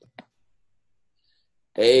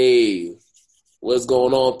Hey, what's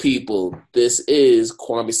going on, people? This is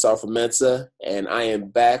Kwame Sarfamensa, and I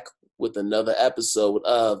am back with another episode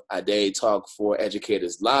of A Day Talk for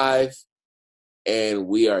Educators Live, and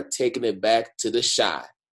we are taking it back to the Chi.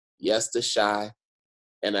 Yes, the Chi.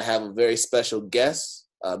 And I have a very special guest,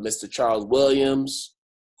 Mr. Charles Williams,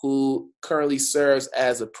 who currently serves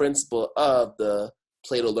as a principal of the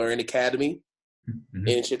Plato Learning Academy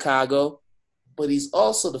in Chicago. But he's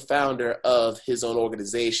also the founder of his own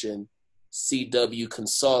organization, CW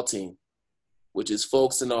Consulting, which is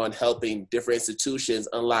focusing on helping different institutions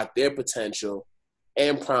unlock their potential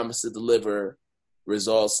and promise to deliver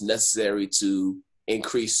results necessary to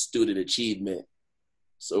increase student achievement.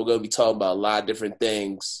 So we're going to be talking about a lot of different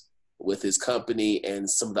things with his company and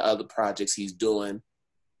some of the other projects he's doing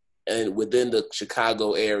and within the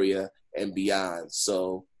Chicago area and beyond.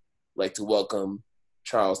 So I'd like to welcome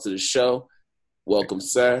Charles to the show. Welcome,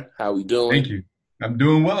 sir. How are we doing? Thank you. I'm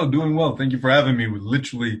doing well. Thank you for having me. We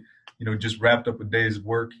literally, just wrapped up a day's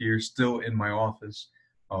work here, still in my office.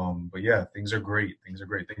 But yeah, things are great.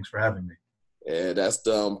 Thanks for having me. Yeah, that's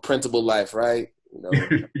the principal life, right?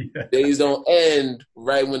 Yeah. Days don't end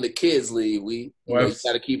right when the kids leave. You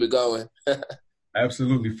got to keep it going.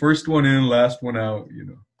 Absolutely. First one in, last one out,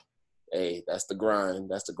 Hey, that's the grind.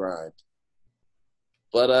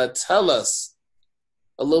 But tell us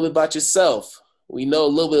a little bit about yourself. We know a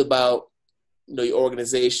little bit about your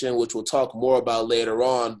organization, which we'll talk more about later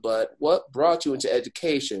on, but what brought you into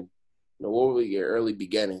education? What were your early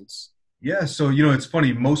beginnings? Yeah, so it's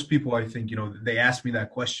funny. Most people, I think, they ask me that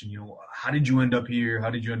question. How did you end up here? How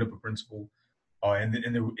did you end up a principal? And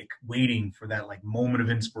they're waiting for that like moment of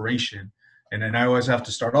inspiration. And then I always have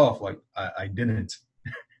to start off like I didn't,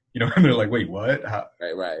 and they're like, wait, what? How?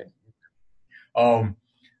 Right.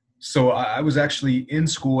 So I was actually in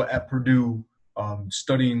school at Purdue,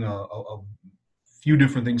 studying a few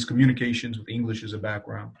different things, communications with English as a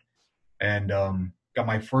background, and got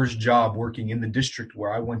my first job working in the district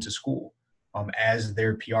where I went to school as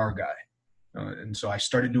their PR guy. And so I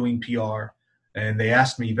started doing PR, and they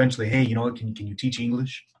asked me eventually, hey, can you teach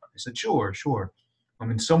English? I said, sure.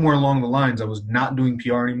 And somewhere along the lines, I was not doing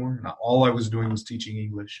PR anymore. And all I was doing was teaching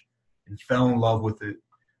English and fell in love with it.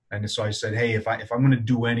 And so I said, hey, if I'm going to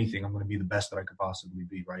do anything, I'm going to be the best that I could possibly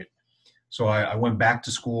be, right? So I went back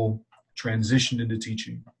to school, transitioned into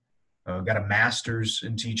teaching, got a master's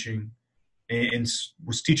in teaching, and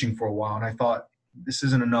was teaching for a while. And I thought, this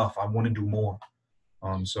isn't enough. I want to do more.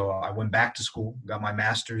 So I went back to school, got my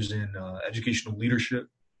master's in educational leadership,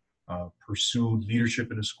 pursued leadership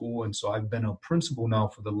in a school. And so I've been a principal now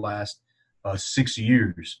for the last 6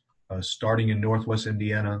 years, starting in Northwest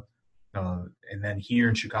Indiana, and then here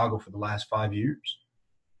in Chicago for the last 5 years.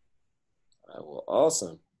 Well,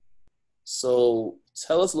 awesome. So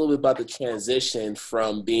tell us a little bit about the transition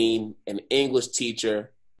from being an English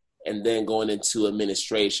teacher and then going into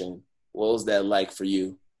administration. What was that like for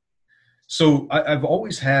you? So I've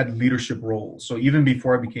always had leadership roles. So even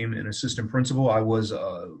before I became an assistant principal,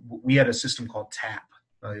 we had a system called TAP.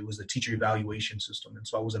 It was the teacher evaluation system. And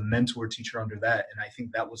so I was a mentor teacher under that. And I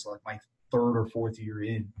think that was like my third or fourth year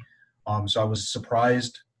in. So I was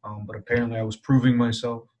surprised, but apparently I was proving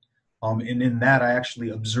myself. And in that, I actually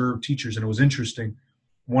observed teachers, and it was interesting.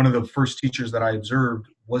 One of the first teachers that I observed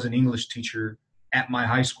was an English teacher at my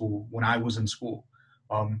high school when I was in school.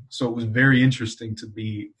 So it was very interesting to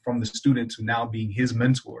be from the student to now being his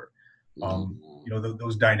mentor,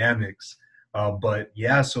 those dynamics. But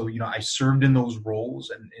yeah, so, I served in those roles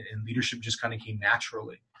and leadership just kind of came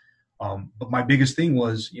naturally. But my biggest thing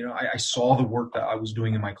was, I saw the work that I was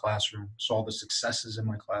doing in my classroom, saw the successes in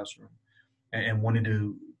my classroom, and wanted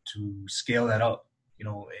to scale that up,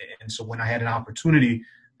 And so when I had an opportunity,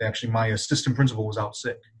 actually my assistant principal was out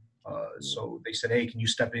sick. So they said, hey, can you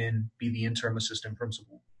step in, be the interim assistant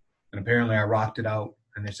principal? And apparently I rocked it out,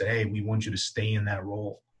 and they said, hey, we want you to stay in that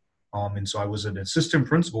role. And so I was an assistant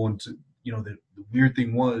principal, and the weird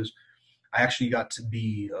thing was I actually got to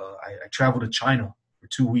be, I traveled to China for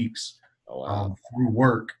 2 weeks through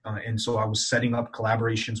work. And so I was setting up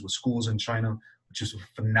collaborations with schools in China, which is a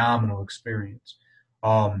phenomenal experience.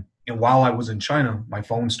 And while I was in China, my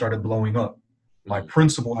phone started blowing up. My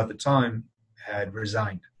principal at the time had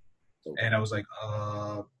resigned. And I was like,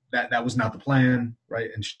 that was not the plan, right?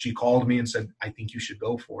 And she called me and said, I think you should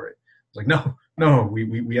go for it. I was like, no,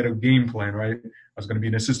 we had a game plan, right? I was going to be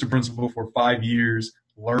an assistant principal for 5 years,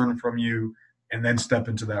 learn from you, and then step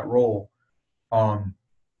into that role. And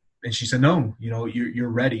she said, no, you're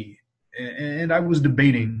ready. And I was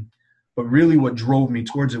debating, but really what drove me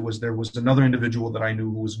towards it was there was another individual that I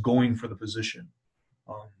knew who was going for the position,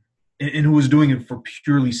 and who was doing it for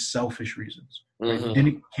purely selfish reasons. right? Mm-hmm.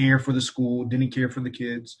 Didn't care for the school, didn't care for the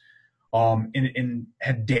kids, and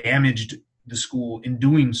had damaged the school in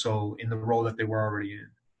doing so in the role that they were already in.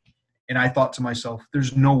 And I thought to myself,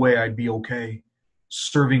 there's no way I'd be okay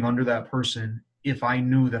serving under that person if I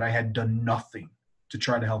knew that I had done nothing to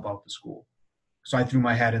try to help out the school. So I threw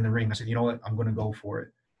my hat in the ring. I said, you know what, I'm going to go for it.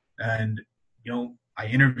 And, I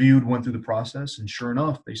interviewed, went through the process, and sure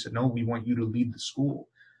enough, they said, no, we want you to lead the school.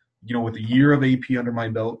 With a year of AP under my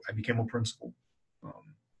belt, I became a principal.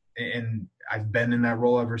 And I've been in that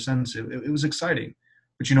role ever since. It was exciting.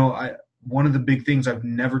 But, one of the big things I've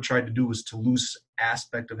never tried to do was to lose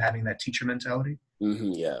aspect of having that teacher mentality.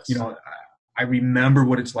 Mm-hmm, yes. I remember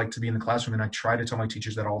what it's like to be in the classroom, and I try to tell my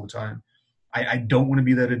teachers that all the time. I don't want to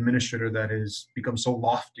be that administrator that has become so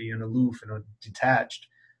lofty and aloof and detached.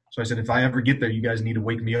 So I said, if I ever get there, you guys need to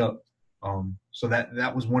wake me up. So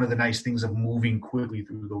that was one of the nice things of moving quickly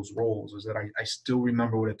through those roles, is that I still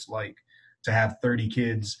remember what it's like to have 30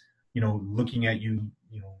 kids, looking at you,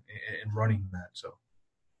 and running that. So.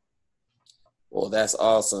 Well, that's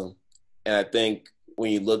awesome. And I think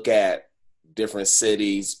when you look at different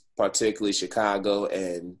cities, particularly Chicago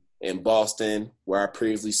and in Boston, where I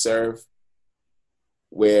previously served,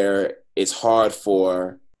 where it's hard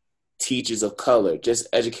for teachers of color, just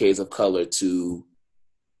educators of color, to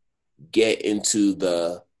get into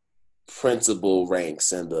the principal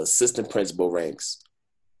ranks and the assistant principal ranks.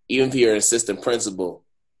 Even if you're an assistant principal,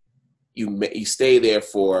 you stay there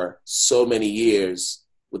for so many years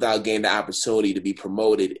without getting the opportunity to be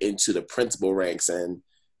promoted into the principal ranks. And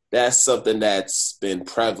that's something that's been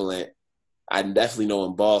prevalent. I definitely know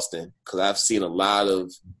in Boston, because I've seen a lot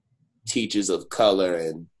of teachers of color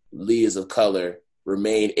and leaders of color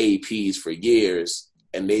remain APs for years,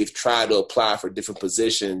 and they've tried to apply for different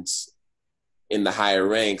positions in the higher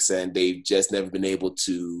ranks, and they've just never been able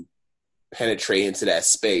to penetrate into that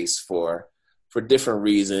space for different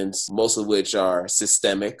reasons, most of which are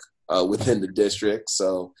systemic within the district.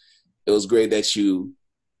 So it was great that you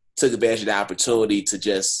took advantage of the opportunity to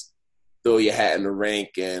just throw your hat in the ring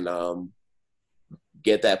and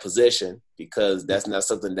get that position, because that's not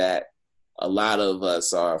something that a lot of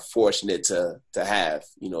us are fortunate to have,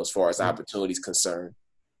 as far as opportunities concerned.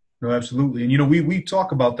 No, absolutely. And, we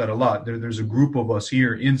talk about that a lot. There's a group of us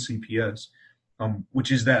here in CPS,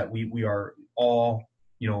 which is that we are all,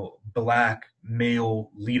 Black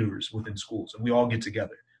male leaders within schools, and we all get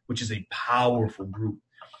together, which is a powerful group.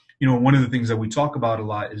 One of the things that we talk about a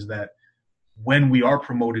lot is that when we are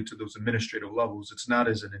promoted to those administrative levels, it's not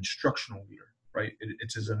as an instructional leader, right?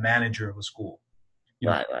 It's as a manager of a school.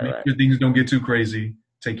 Make sure things don't get too crazy,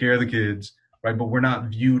 take care of the kids, right? But we're not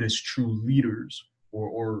viewed as true leaders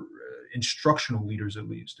or instructional leaders, at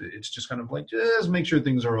least. It's just kind of like, just make sure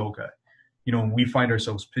things are okay. And we find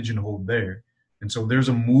ourselves pigeonholed there. And so there's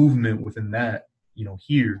a movement within that,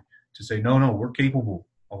 here to say, no, we're capable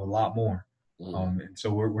of a lot more. And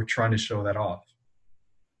so we're trying to show that off.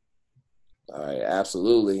 All right,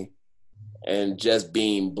 absolutely. And just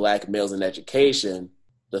being Black males in education,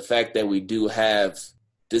 the fact that we do have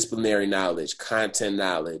disciplinary knowledge, content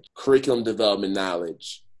knowledge, curriculum development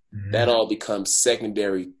knowledge, that all becomes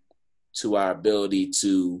secondary to our ability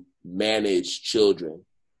to manage children,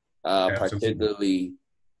 particularly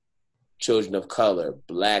children of color,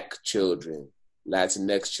 Black children,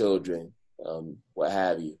 Latinx children, what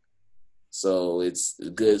have you. So it's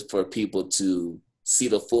good for people to see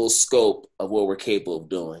the full scope of what we're capable of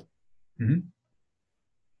doing. Mm-hmm.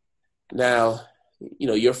 Now,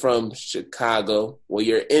 you're from Chicago. Well,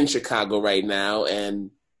 you're in Chicago right now,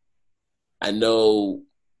 and I know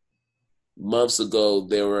months ago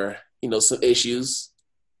there were, some issues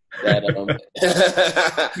that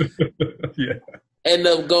end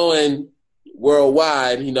up going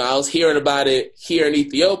worldwide. I was hearing about it here in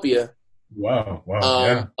Ethiopia.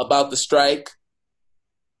 Wow. About the strike,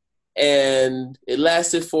 and it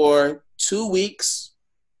lasted for 2 weeks,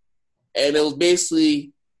 and it was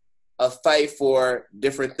basically a fight for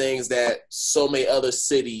different things that so many other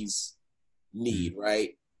cities need,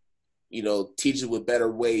 right? Teachers with better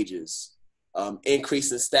wages,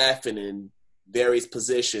 increase in staffing in various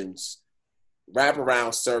positions,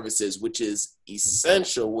 wraparound services, which is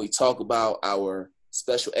essential when we talk about our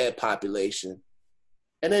special ed population,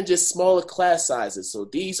 and then just smaller class sizes. So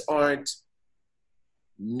these aren't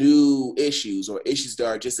new issues or issues that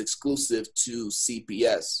are just exclusive to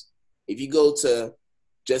CPS. If you go to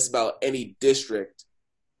just about any district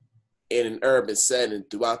in an urban setting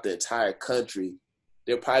throughout the entire country,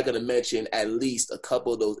 they're probably going to mention at least a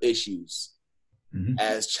couple of those issues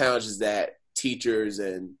as challenges that teachers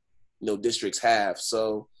and districts have.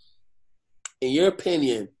 So in your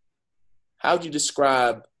opinion, how would you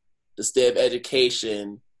describe the state of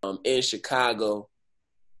education in Chicago,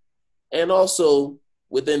 and also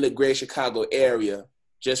within the greater Chicago area,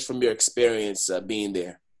 just from your experience being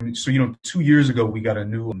there? So, 2 years ago, we got a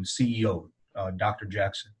new CEO, Dr.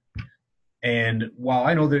 Jackson. And while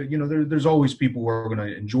I know that, there's always people who are going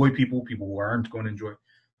to enjoy people who aren't going to enjoy.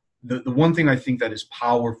 The one thing I think that is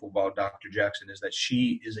powerful about Dr. Jackson is that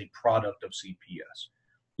she is a product of CPS.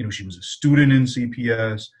 She was a student in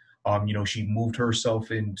CPS. She moved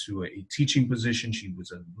herself into a teaching position. She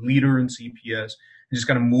was a leader in CPS and just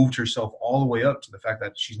kind of moved herself all the way up to the fact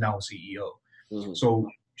that she's now a CEO. Mm-hmm. So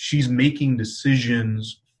she's making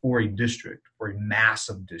decisions for a district, for a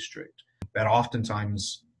massive district that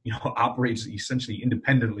oftentimes, operates essentially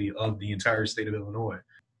independently of the entire state of Illinois.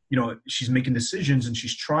 She's making decisions and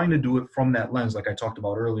she's trying to do it from that lens, like I talked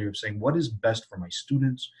about earlier, of saying what is best for my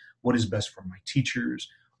students, what is best for my teachers.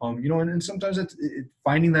 And sometimes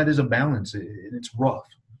finding that is a balance, and it's rough.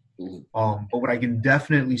 Mm-hmm. But what I can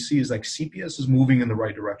definitely see is like CPS is moving in the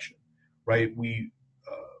right direction, right?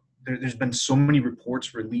 There's been so many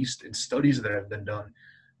reports released and studies that have been done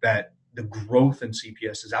that the growth in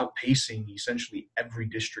CPS is outpacing essentially every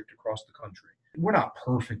district across the country. We're not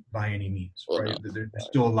perfect by any means, right? No. There's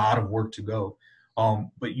still a lot of work to go.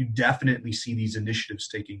 But you definitely see these initiatives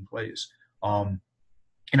taking place. And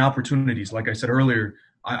opportunities, like I said earlier,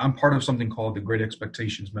 I'm part of something called the Great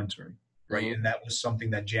Expectations Mentoring, right? Mm-hmm. And that was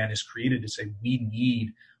something that Janice created to say we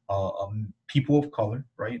need people of color,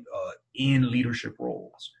 right, in leadership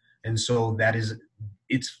roles. And so that is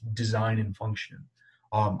its design and function.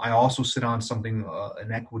 I also sit on something,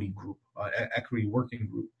 an equity group, equity working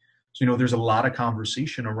group. So, there's a lot of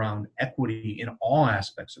conversation around equity in all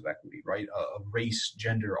aspects of equity, right? Race,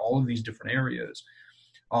 gender, all of these different areas.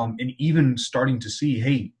 And even starting to see,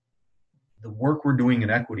 hey, the work we're doing in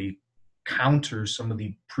equity counters some of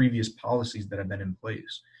the previous policies that have been in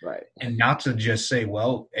place. Right. And not to just say,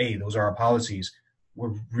 well, hey, those are our policies.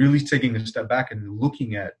 We're really taking a step back and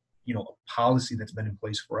looking at, a policy that's been in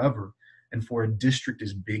place forever. And for a district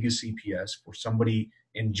as big as CPS, for somebody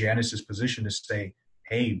in Janice's position to say,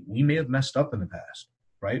 hey, we may have messed up in the past,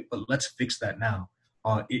 right? But let's fix that now.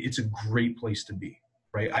 It's a great place to be,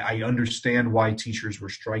 right? I understand why teachers were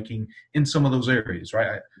striking in some of those areas,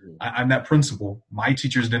 right? I'm that principal. My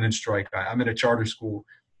teachers didn't strike. I'm at a charter school,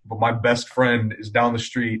 but my best friend is down the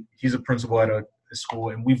street. He's a principal at a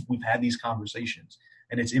school, and we've had these conversations,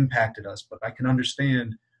 and it's impacted us. But I can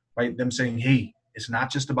understand, right, them saying, hey, it's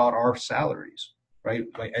not just about our salaries, right?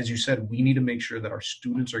 Like, as you said, we need to make sure that our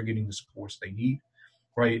students are getting the supports they need,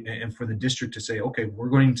 right? And for the district to say, okay, we're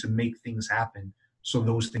going to make things happen so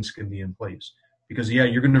those things can be in place. Because, yeah,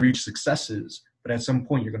 you're going to reach successes, but at some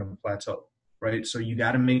point you're going to plateau, right? So you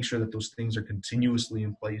got to make sure that those things are continuously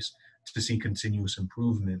in place to see continuous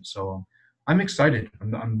improvement. So I'm excited.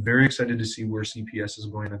 I'm very excited to see where CPS is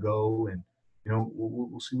going to go, and,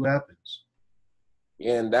 we'll see what happens.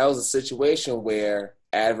 And that was a situation where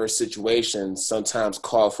adverse situations sometimes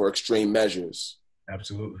call for extreme measures.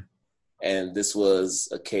 Absolutely. And this was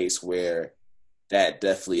a case where that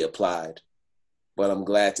definitely applied. But I'm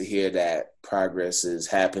glad to hear that progress is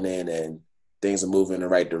happening and things are moving in the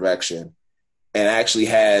right direction. And I actually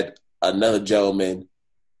had another gentleman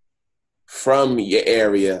from your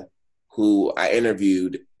area who I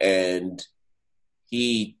interviewed, and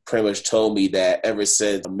he pretty much told me that ever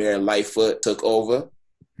since Mayor Lightfoot took over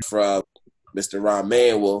from Mr. Rahm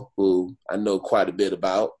Emanuel, who I know quite a bit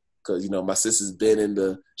about, because, my sister's been in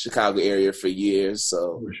the Chicago area for years.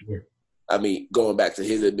 So, sure. I mean, going back to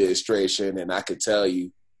his administration, and I could tell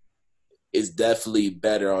you it's definitely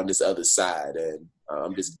better on this other side. And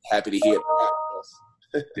I'm just happy to hear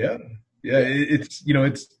progress. Yeah.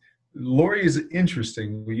 It's Lori is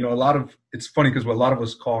interesting. It's funny because a lot of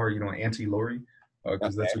us call her, Auntie Lori,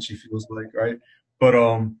 because that's what she feels like, right? But,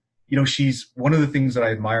 she's one of the things that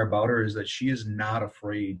I admire about her is that she is not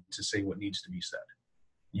afraid to say what needs to be said.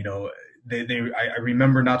 I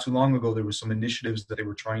remember not too long ago, there were some initiatives that they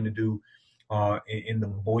were trying to do in the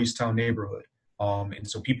Boys Town neighborhood. And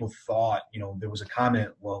so people thought, there was a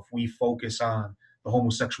comment, well, if we focus on the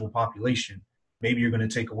homosexual population, maybe you're going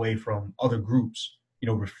to take away from other groups,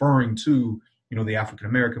 referring to, the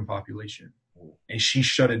African-American population. And she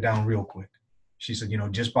shut it down real quick. She said,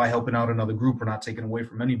 just by helping out another group, we're not taking away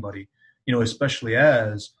from anybody, especially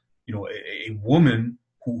as, a woman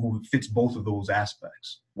who fits both of those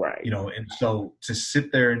aspects. Right. And so to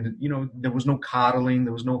sit there and, there was no coddling,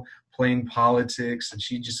 there was no playing politics. And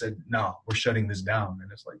she just said, no, we're shutting this down.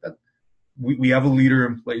 And it's like that. We have a leader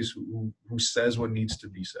in place who says what needs to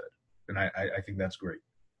be said. And I think that's great.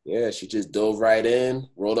 Yeah, she just dove right in,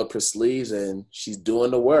 rolled up her sleeves, and she's doing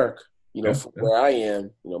the work. Yeah, from yeah. where I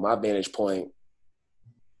am, my vantage point,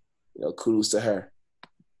 kudos to her.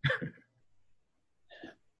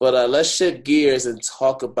 But let's shift gears and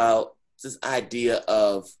talk about this idea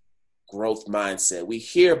of growth mindset. We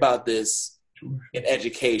hear about this Sure. in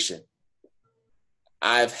education.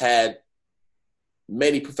 I've had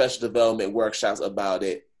many professional development workshops about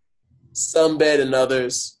it, some better than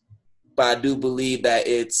others, but I do believe that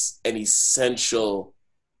it's an essential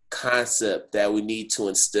concept that we need to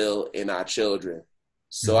instill in our children.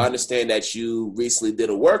 So I Mm-hmm. understand that you recently did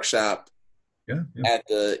a workshop Yeah, yeah. at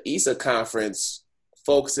the ESA conference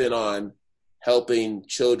focusing on helping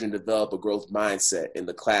children develop a growth mindset in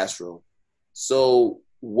the classroom. So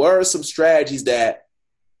what are some strategies that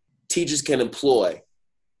teachers can employ,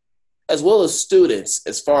 as well as students,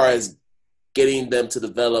 as far as getting them to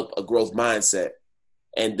develop a growth mindset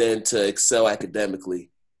and then to excel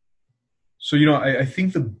academically? So, I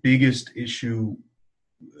think the biggest issue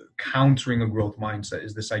countering a growth mindset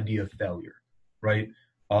is this idea of failure, right?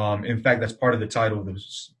 In fact, that's part of the title of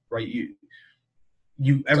this, right?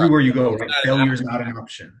 You everywhere you go, right? Failure is not an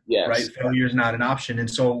option, right? Yes. Failure is not an option. And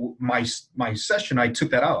so my session, I took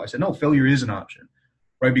that out. I said, no, failure is an option,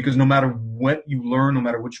 right? Because no matter what you learn, no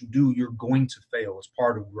matter what you do, you're going to fail as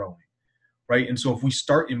part of growing, right? And so if we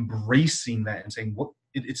start embracing that and saying,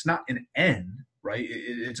 it's not an end, right?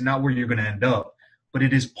 It's not where you're going to end up, but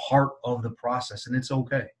it is part of the process, and it's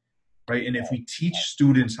okay, right? And if we teach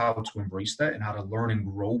students how to embrace that and how to learn and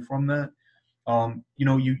grow from that,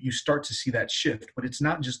 you start to see that shift. But it's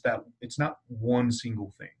not just that; it's not one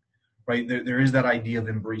single thing, right? There is that idea of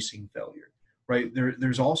embracing failure, right?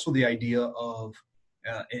 There's also the idea of,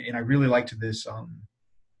 and I really liked this.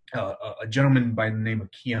 A gentleman by the name of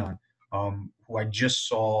Keon, who I just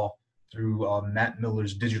saw through Matt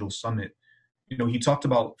Miller's Digital Summit. He talked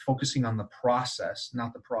about focusing on the process,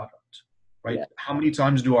 not the product, right? Yeah. How many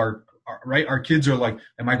times do our kids are like,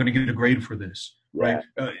 am I going to get a grade for this, right?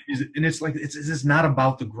 And it's like, it's not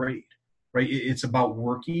about the grade, right? It's about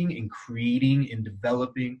working and creating and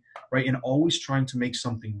developing, right? And always trying to make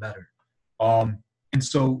something better. And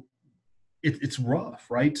so it's rough,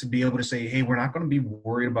 right? To be able to say, hey, we're not going to be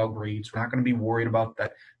worried about grades. We're not going to be worried about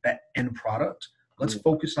that end product. Let's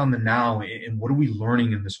focus on the now and what are we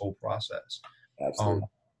learning in this whole process. Absolutely.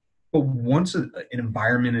 But once an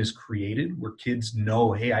environment is created where kids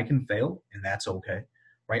know, hey, I can fail and that's okay,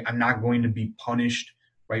 right? I'm not going to be punished,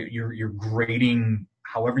 right? You're grading,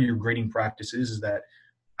 however your grading practice is that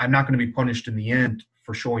I'm not going to be punished in the end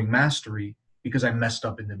for showing mastery because I messed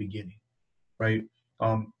up in the beginning, right?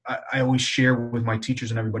 I always share with my teachers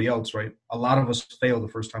and everybody else, right? A lot of us fail the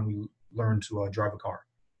first time we learn to drive a car,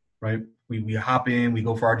 right? We hop in, we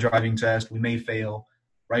go for our driving test, we may fail,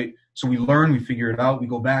 right? So we learn, we figure it out, we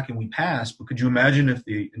go back and we pass. But could you imagine if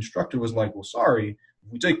the instructor was like, well, sorry,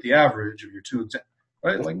 we take the average of your two exams,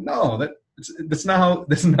 right? Like, no, that's not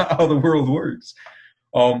how the world works.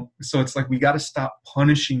 So it's like we got to stop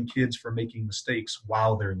punishing kids for making mistakes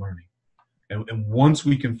while they're learning. And once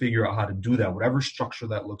we can figure out how to do that, whatever structure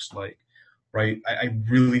that looks like, right, I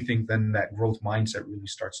really think then that growth mindset really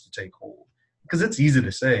starts to take hold. Because it's easy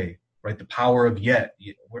to say, right, the power of yet,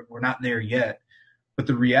 we're not there yet. But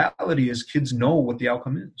the reality is kids know what the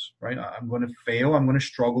outcome is, right? I'm going to fail, I'm going to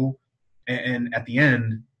struggle, and at the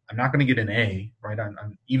end, I'm not going to get an A, right?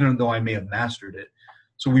 I'm even though I may have mastered it.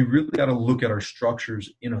 So we really got to look at our structures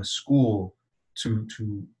in a school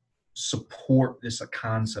to support this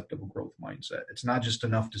concept of a growth mindset. It's not just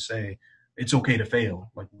enough to say it's okay to fail.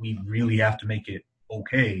 Like we really have to make it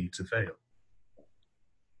okay to fail.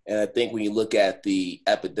 And I think when you look at the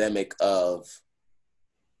epidemic of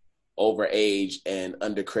overage and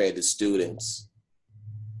undercredited students,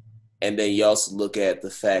 and then you also look at the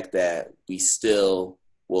fact that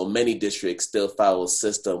many districts still follow a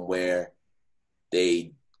system where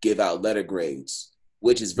they give out letter grades,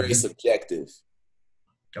 which is very subjective.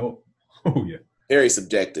 Oh yeah. Very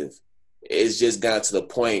subjective. It's just gotten to the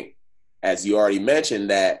point, as you already mentioned,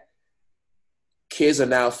 that kids are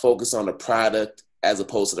now focused on the product as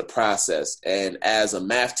opposed to the process. And as a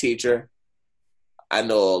math teacher, I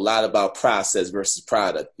know a lot about process versus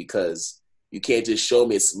product, because you can't just show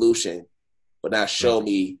me a solution, but not show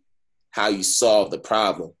me how you solve the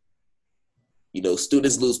problem.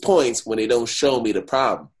 Students lose points when they don't show me the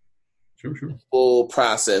problem. Sure. Full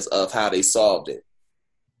process of how they solved it.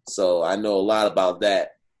 So I know a lot about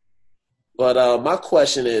that. But my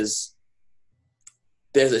question is,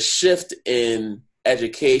 there's a shift in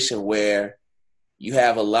education where you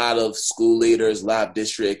have a lot of school leaders, a lot of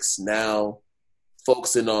districts now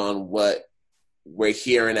focusing on what we're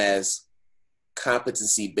hearing as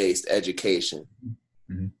competency-based education,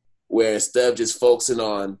 where instead of just focusing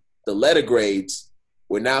on the letter grades,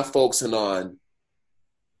 we're now focusing on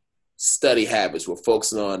study habits. We're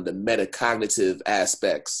focusing on the metacognitive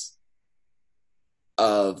aspects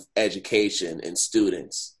of education and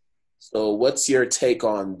students. So what's your take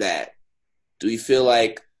on that? Do you feel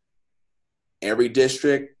like every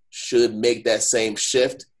district should make that same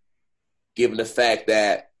shift, given the fact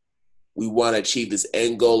that we want to achieve this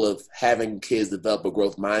end goal of having kids develop a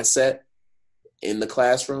growth mindset in the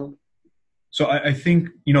classroom? So I think,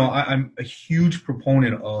 I'm a huge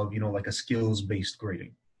proponent of, like a skills-based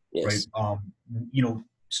grading, Yes. right?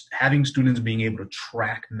 Having students being able to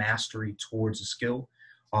track mastery towards a skill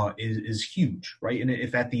is huge, right? And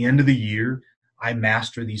if at the end of the year I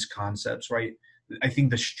master these concepts, right, I think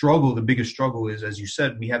the biggest struggle is, as you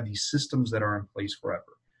said, we have these systems that are in place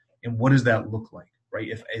forever. And what does that look like, right?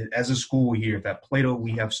 If as a school here, if at Plato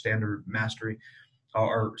we have standard mastery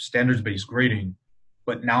or standards-based grading,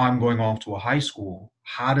 but now I'm going off to a high school,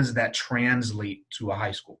 how does that translate to a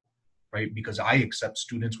high school, right? Because I accept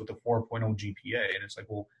students with a 4.0 GPA, and it's like,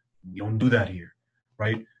 well, we don't do that here,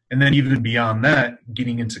 right? And then even beyond that,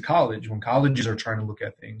 getting into college, when colleges are trying to look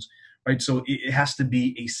at things, right? So it has to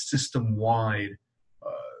be a system-wide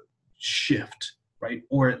shift, right?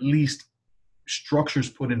 Or at least structures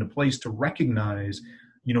put into place to recognize,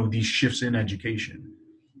 these shifts in education,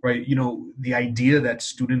 right? The idea that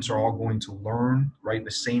students are all going to learn, right,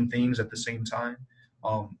 the same things at the same time,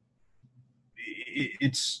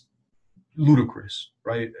 it's ludicrous,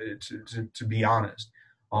 right? To be honest.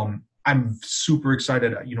 I'm super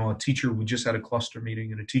excited. A teacher, we just had a cluster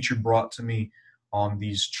meeting, and a teacher brought to me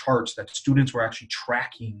these charts that students were actually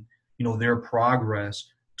tracking, their progress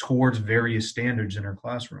towards various standards in our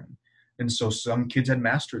classroom. And so some kids had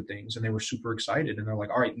mastered things and they were super excited, and they're like,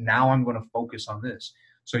 all right, now I'm going to focus on this.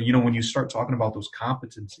 So, when you start talking about those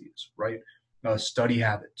competencies, right, study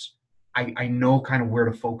habits, I know kind of where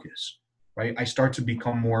to focus, right? I start to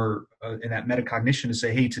become more in that metacognition to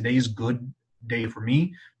say, hey, today's good day for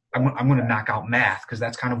me. I'm going to knock out math because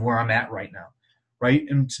that's kind of where I'm at right now, right?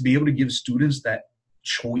 And to be able to give students that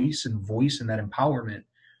choice and voice and that empowerment.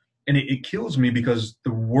 And it kills me because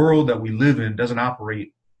the world that we live in doesn't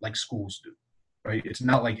operate like schools do, right? It's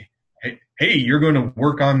not like, hey, you're going to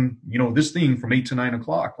work on, this thing from 8 to 9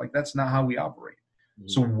 o'clock. Like, that's not how we operate. Mm-hmm.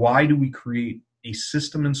 So why do we create a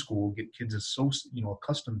system in school, get kids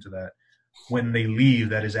accustomed to that, when they leave,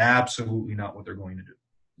 that is absolutely not what they're going to do,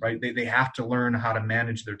 right? They have to learn how to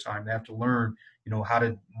manage their time. They have to learn, how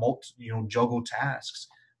to juggle tasks.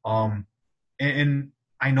 And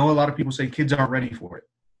I know a lot of people say kids aren't ready for it.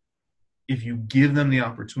 If you give them the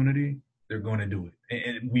opportunity, they're going to do it.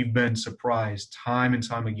 And we've been surprised time and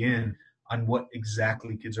time again on what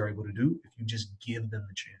exactly kids are able to do if you just give them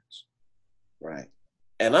the chance. Right.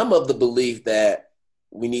 And I'm of the belief that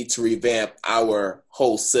we need to revamp our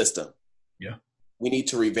whole system. Yeah. We need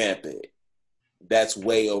to revamp it. That's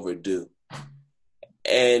way overdue.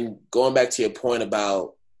 And going back to your point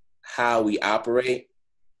about how we operate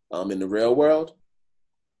in the real world,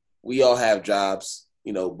 we all have jobs.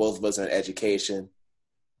 Both of us are in education.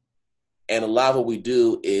 And a lot of what we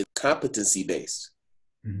do is competency-based.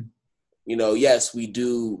 Mm-hmm. Yes, we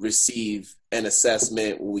do receive an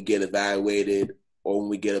assessment when we get evaluated or when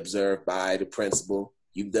we get observed by the principal.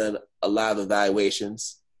 You've done a lot of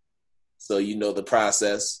evaluations, so you know the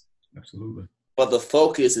process. Absolutely. But the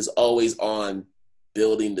focus is always on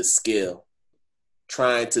building the skill,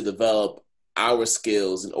 trying to develop our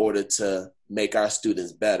skills in order to make our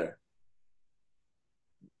students better.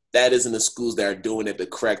 That is in the schools that are doing it the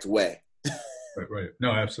correct way. Right.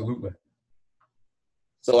 No, absolutely.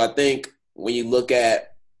 So I think when you look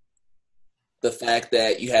at the fact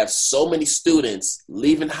that you have so many students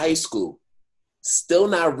leaving high school, still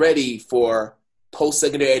not ready for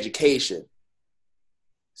post-secondary education,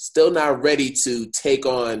 still not ready to take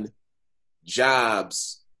on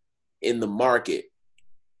jobs in the market,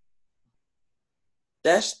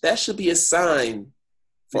 that should be a sign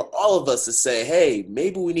for all of us to say, hey,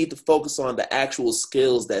 maybe we need to focus on the actual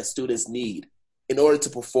skills that students need in order to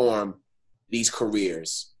perform these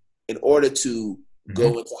careers, in order to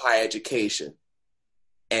go into higher education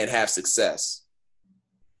and have success.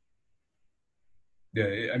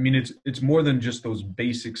 Yeah, I mean, it's more than just those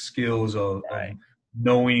basic skills of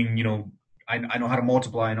knowing, I know how to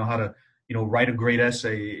multiply, I know how to, write a great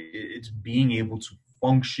essay. It's being able to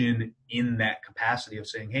function in that capacity of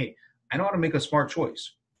saying, hey, I know how to make a smart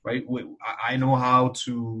choice, right? I know how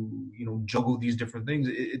to, juggle these different things.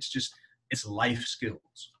 It's life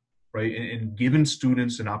skills, right? And giving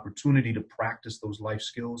students an opportunity to practice those life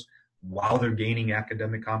skills while they're gaining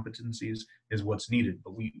academic competencies is what's needed.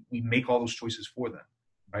 But we make all those choices for them.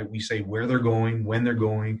 right? We say where they're going, when they're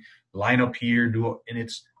going, line up here, and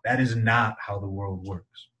that is not how the world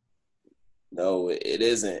works. No, it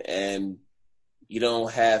isn't. And you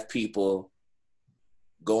don't have people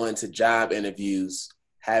going to job interviews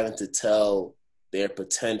having to tell their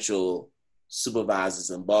potential supervisors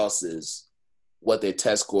and bosses what their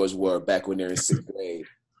test scores were back when they're in sixth grade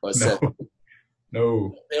or seventh.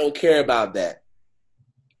 No. They don't care about that.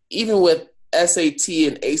 Even with SAT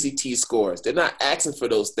and ACT scores, they're not asking for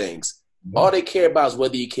those things. No. All they care about is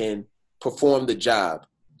whether you can perform the job.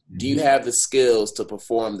 Do you have the skills to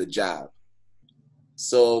perform the job?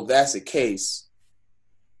 So if that's the case,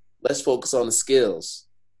 let's focus on the skills.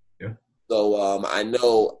 Yeah. So I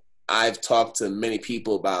know I've talked to many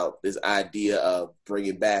people about this idea of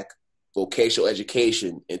bringing back vocational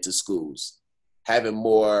education into schools, having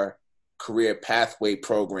more career pathway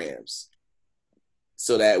programs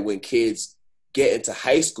so that when kids get into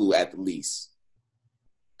high school at the least,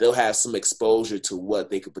 they'll have some exposure to what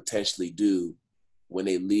they could potentially do when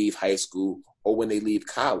they leave high school or when they leave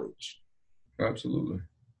college. Absolutely.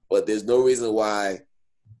 But there's no reason why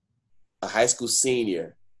a high school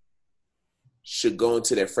senior should go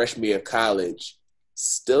into their freshman year of college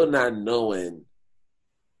still not knowing,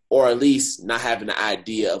 or at least not having an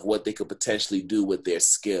idea of what they could potentially do with their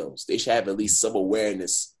skills. They should have at least some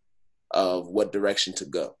awareness of what direction to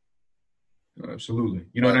go. Absolutely.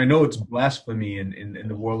 And I know it's blasphemy in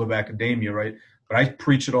the world of academia, right? But I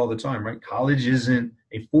preach it all the time, right? College isn't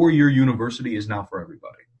a 4-year university is not for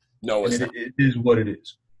everybody. No, it's not. It is what it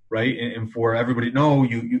is, right? And for everybody, no,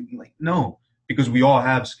 because we all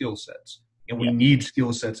have skill sets and we need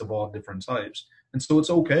skill sets of all different types. And so it's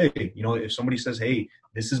okay. If somebody says, hey,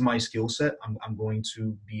 this is my skill set, I'm going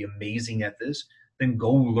to be amazing at this, then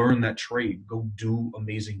go learn that trade. Go do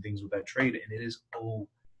amazing things with that trade. And it is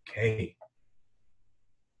okay.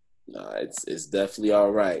 No, it's definitely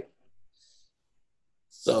all right.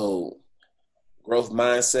 So growth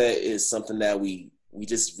mindset is something that we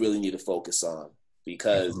just really need to focus on,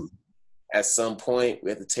 because at some point we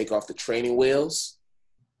have to take off the training wheels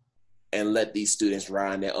and let these students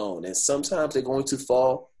ride on their own. And sometimes they're going to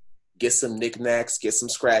fall, get some knickknacks, get some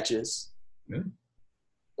scratches. Yeah.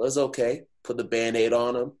 Well, it's okay. Put the Band-Aid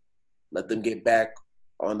on them. Let them get back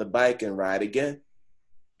on the bike and ride again.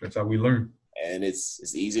 That's how we learn. And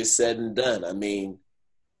it's easier said than done. I mean,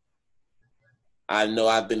 I know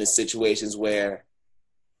I've been in situations where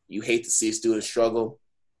you hate to see a student struggle,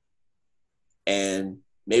 and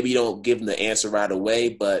maybe you don't give them the answer right away,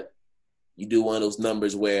 but you do one of those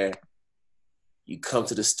numbers where you come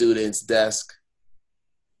to the student's desk,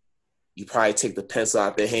 you probably take the pencil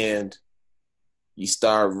out their hand, you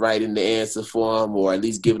start writing the answer for them, or at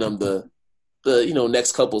least giving them the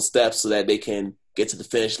next couple steps so that they can get to the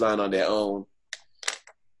finish line on their own.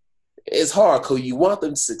 It's hard because you want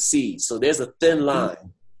them to succeed. So there's a thin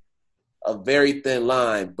line, a very thin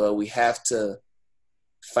line, but we have to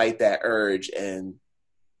fight that urge and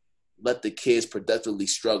let the kids productively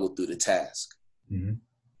struggle through the task. Mm-hmm.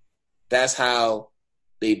 That's how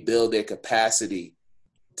they build their capacity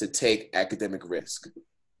to take academic risk.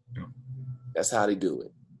 Yeah. That's how they do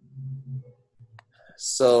it.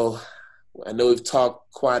 So I know we've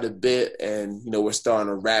talked quite a bit, and we're starting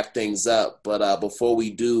to wrap things up. But before we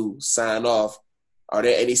do sign off, are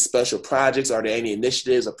there any special projects? Are there any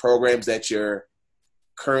initiatives or programs that you're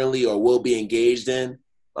currently or will be engaged in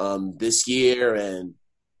this year and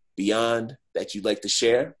beyond that you'd like to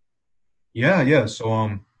share? Yeah.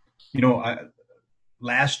 So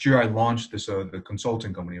last year I launched this the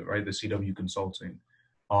consulting company, right? The CW Consulting,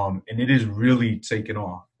 and it is really taken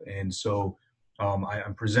off. And so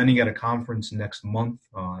I'm presenting at a conference next month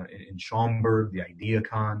in Schaumburg, the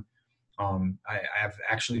IdeaCon. I've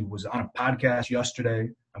actually was on a podcast yesterday.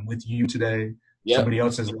 I'm with you today. Yep. Somebody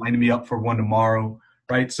else has lined me up for one tomorrow,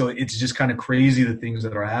 right? So it's just kind of crazy the things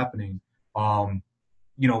that are happening.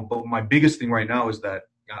 But my biggest thing right now is that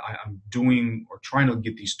I'm doing or trying to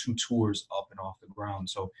get these 2 tours up and off the ground.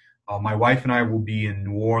 So my wife and I will be in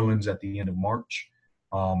New Orleans at the end of March.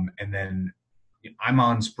 And then I'm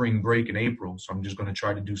on spring break in April, so I'm just going to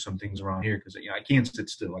try to do some things around here because I can't sit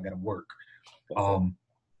still. I got to work.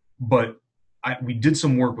 But we did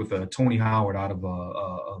some work with Tony Howard out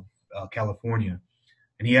of California,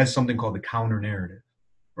 and he has something called the counter narrative,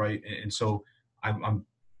 right? And so I'm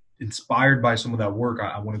inspired by some of that work.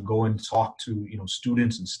 I want to go and talk to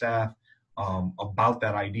students and staff about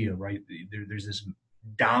that idea, right? There's this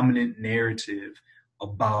dominant narrative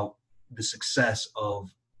about the success of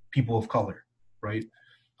people of color, right?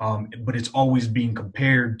 But it's always being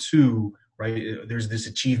compared to, right? There's this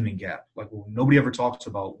achievement gap. Like, well, nobody ever talks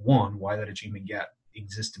about, one, why that achievement gap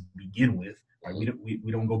exists to begin with, Right?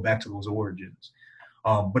 We don't go back to those origins.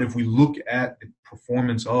 But if we look at the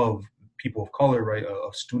performance of people of color, right,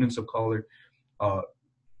 of students of color,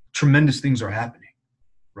 tremendous things are happening,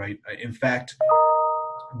 right? In fact,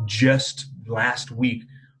 just last week,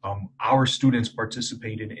 our students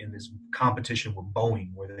participated in this competition with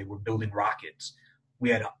Boeing where they were building rockets. We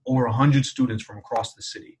had over 100 students from across the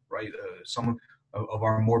city, right? Some of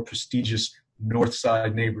our more prestigious North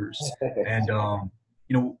Side neighbors. And,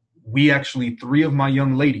 we actually, 3 of my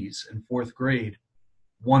young ladies in 4th grade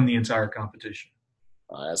won the entire competition.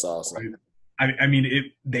 Oh, that's awesome. Right?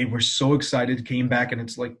 They were so excited, came back, and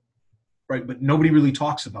it's like, right, but nobody really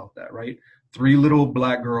talks about that, right? 3 little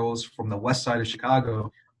Black girls from the west side of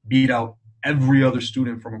Chicago beat out every other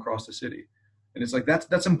student from across the city. And it's like,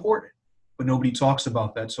 that's important, but nobody talks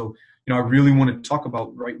about that. So, I really want to talk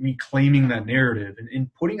about, right, reclaiming that narrative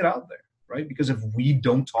and putting it out there, right? Because if we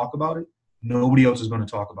don't talk about it, nobody else is going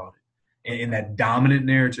to talk about it. And that dominant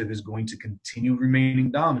narrative is going to continue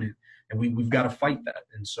remaining dominant. And we've got to fight that.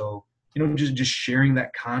 And so, just sharing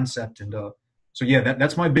that concept. And so, yeah,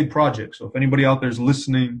 that's my big project. So if anybody out there is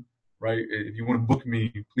listening, right, if you want to book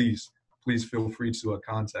me, please feel free to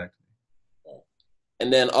contact me.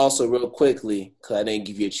 And then also real quickly, because I didn't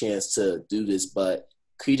give you a chance to do this, but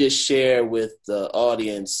could you just share with the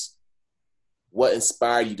audience what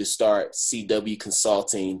inspired you to start CW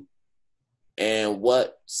Consulting and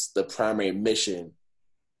what's the primary mission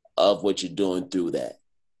of what you're doing through that?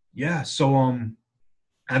 Yeah, so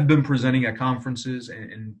I've been presenting at conferences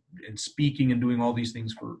and speaking and doing all these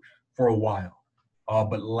things for a while.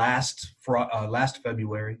 But last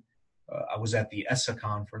February, I was at the ESSA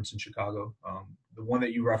conference in Chicago, the one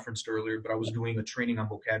that you referenced earlier, but I was doing a training on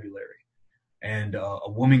vocabulary. And a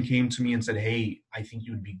woman came to me and said, "Hey, I think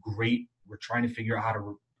you'd be great. We're trying to figure out how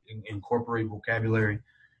to incorporate vocabulary.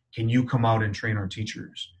 Can you come out and train our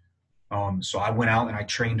teachers?" So I went out and I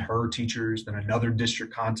trained her teachers. Then another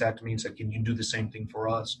district contacted me and said, "Can you do the same thing for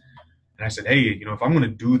us?" And I said, "Hey, if I'm going to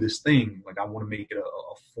do this thing, like I want to make it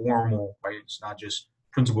a formal, right? It's not just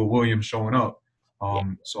Principal Williams showing up."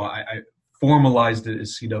 So I formalized it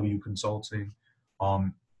as CW Consulting.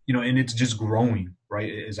 And it's just growing,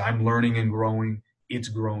 right? As I'm learning and growing, it's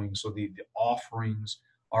growing. So the offerings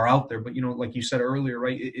are out there. But, like you said earlier,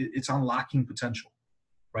 right, it's unlocking potential,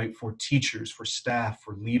 right? For teachers, for staff,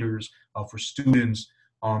 for leaders, for students.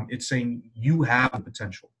 It's saying you have the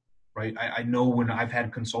potential, right? I know when I've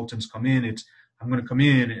had consultants come in, I'm going to come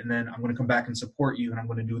in and then I'm going to come back and support you and I'm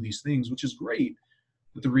going to do these things, which is great.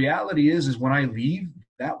 But the reality is when I leave,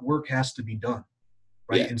 that work has to be done.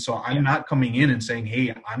 Right. Yeah. And so I'm not coming in and saying,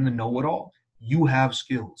 "Hey, I'm the know-it-all." You have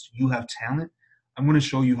skills, you have talent. I'm going to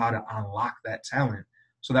show you how to unlock that talent.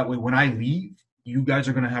 So that way, when I leave, you guys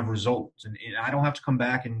are going to have results. And I don't have to come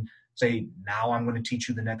back and say, "Now I'm going to teach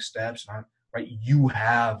you the next steps." Right. You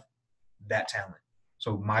have that talent.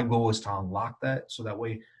 So my goal is to unlock that. So that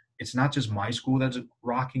way, it's not just my school that's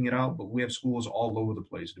rocking it out, but we have schools all over the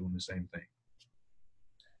place doing the same thing.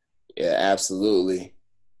 Yeah, absolutely.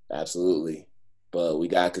 Absolutely. But we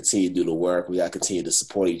got to continue to do the work. We got to continue to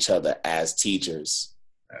support each other as teachers.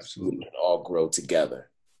 Absolutely. We can all grow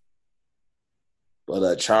together.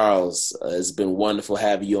 But Charles, it's been wonderful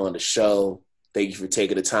having you on the show. Thank you for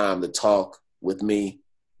taking the time to talk with me.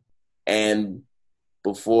 And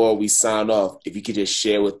before we sign off, if you could just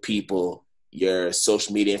share with people your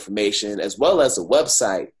social media information as well as a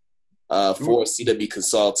website for CW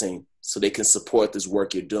Consulting so they can support this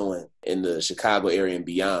work you're doing in the Chicago area and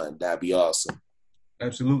beyond. That'd be awesome.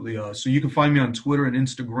 Absolutely. So you can find me on Twitter and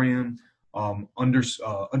Instagram,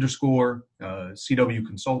 underscore CW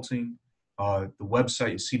Consulting. The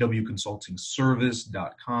website is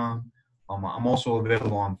cwconsultingservice.com. I'm also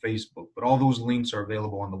available on Facebook, but all those links are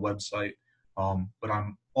available on the website. But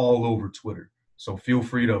I'm all over Twitter. So feel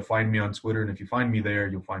free to find me on Twitter. And if you find me there,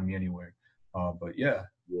 you'll find me anywhere. But yeah.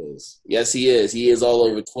 Yes, he is. He is all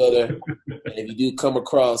over Twitter. And if you do come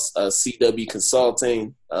across CW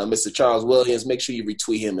Consulting, Mr. Charles Williams, make sure you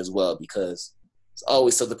retweet him as well because it's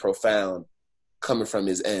always something profound coming from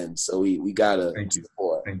his end. So we gotta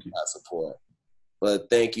support. Thank you. Support. But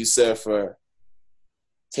thank you, sir, for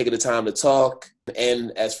taking the time to talk.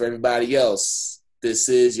 And as for everybody else, this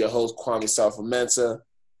is your host, Kwame Sarfa-Mensah.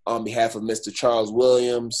 On behalf of Mr. Charles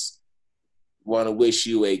Williams, want to wish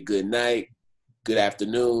you a good night, good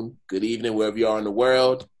afternoon, good evening, wherever you are in the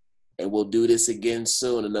world. And we'll do this again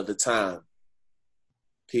soon, another time.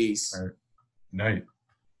 Peace. All right. Night.